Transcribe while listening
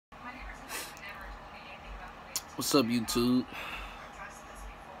What's up, YouTube?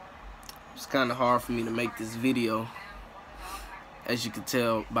 It's kind of hard for me to make this video, as you can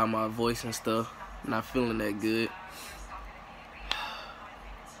tell by my voice and stuff. I'm not feeling that good.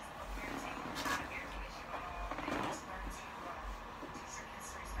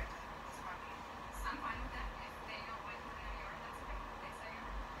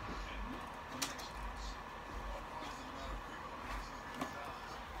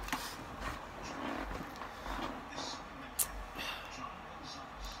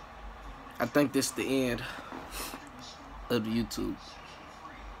 I think this is the end of YouTube.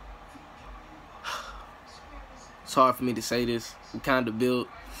 It's hard for me to say this. We kind of built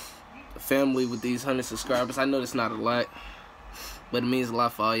a family with these 100 subscribers. I know that's not a lot, but it means a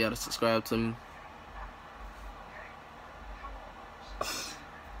lot for all y'all to subscribe to me.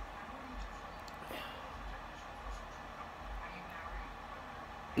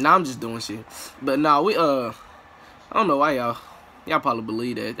 Now I'm just doing shit. But nah, I don't know why y'all probably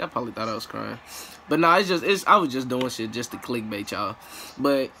believe that. Y'all probably thought I was crying. But nah, I was just doing shit just to clickbait y'all.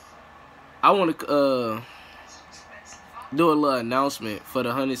 But I want to do a little announcement for the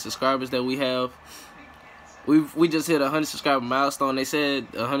 100 subscribers that we have. We just hit a 100 subscriber milestone. They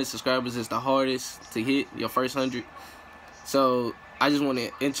said 100 subscribers is the hardest to hit, your first 100. So I just want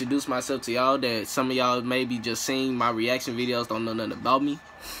to introduce myself to y'all, that some of y'all maybe just seen my reaction videos, don't know nothing about me.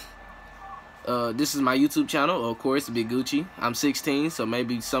 This is my YouTube channel, of course, Big Gucci. I'm 16, so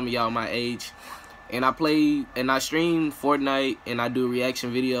maybe some of y'all my age. And I play and I stream Fortnite and I do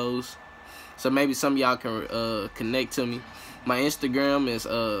reaction videos. So maybe some of y'all can connect to me. My Instagram is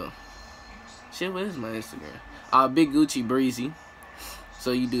shit, what is my Instagram? Big Gucci Breezy.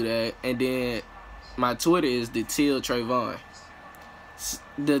 So you do that. And then my Twitter is the Teal Trayvon.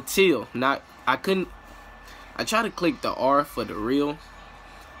 The Teal, not I tried to click the R for the real.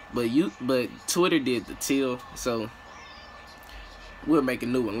 But Twitter did the Teal, so we'll make a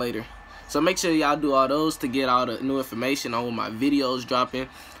new one later. So make sure y'all do all those to get all the new information on when my videos dropping.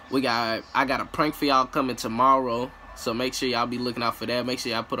 I got a prank for y'all coming tomorrow, so make sure y'all be looking out for that. Make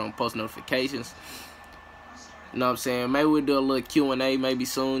sure y'all put on post notifications. You know what I'm saying? Maybe we'll do a little Q&A maybe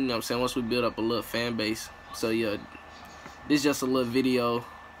soon. You know what I'm saying? Once we build up a little fan base. So yeah, this is just a little video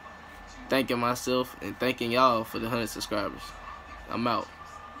thanking myself and thanking y'all for the 100 subscribers. I'm out.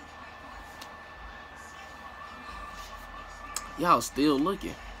 Y'all still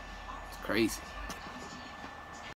looking. It's crazy.